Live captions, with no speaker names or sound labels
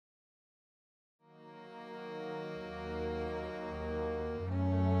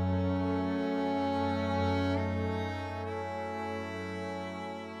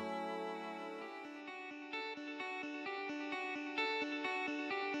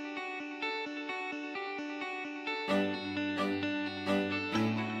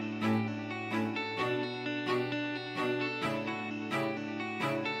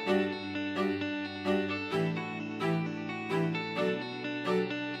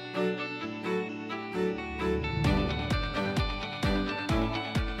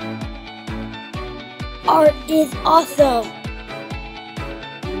Art is awesome!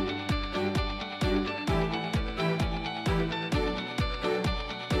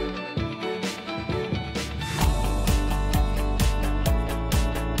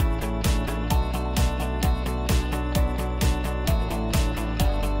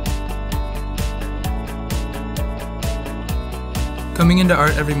 Coming into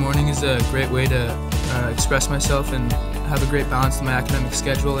art every morning is a great way to express myself and have a great balance in my academic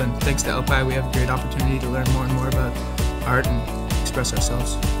schedule, and thanks to LPIE we have a great opportunity to learn more and more about art and express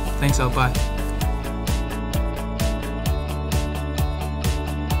ourselves. Thanks LPIE.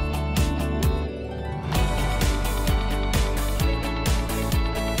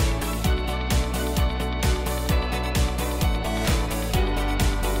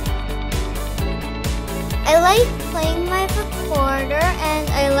 I like playing my recorder and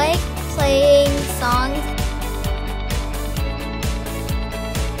I like playing songs.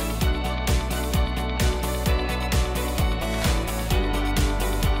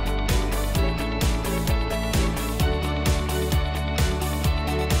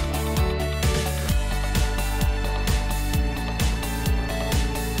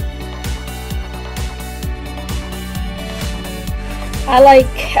 I like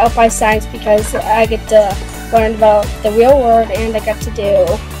LPIE Science because I get to learn about the real world and I get to do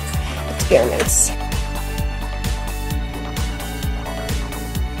experiments.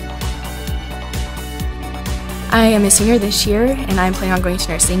 I am a senior this year and I'm planning on going to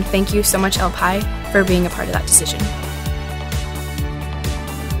nursing. Thank you so much LPIE for being a part of that decision.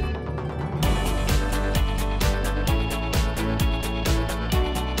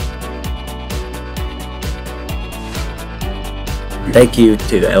 Thank you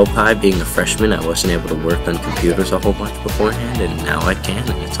to LPIE. Being a freshman, I wasn't able to work on computers a whole bunch beforehand, and now I can,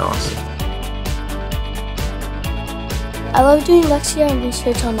 and it's awesome. I love doing Lexia and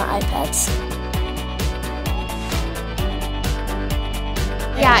research on the iPads.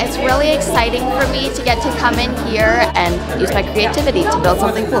 Yeah, it's really exciting for me to get to come in here and use my creativity to build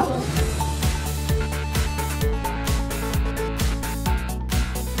something cool.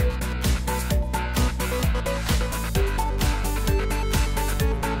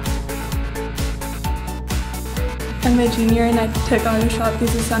 I'm a junior and I took auto shop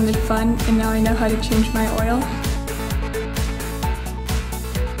because it sounded fun, and now I know how to change my oil.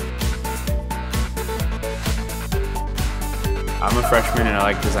 I'm a freshman and I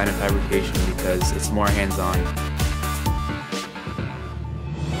like design and fabrication because it's more hands-on.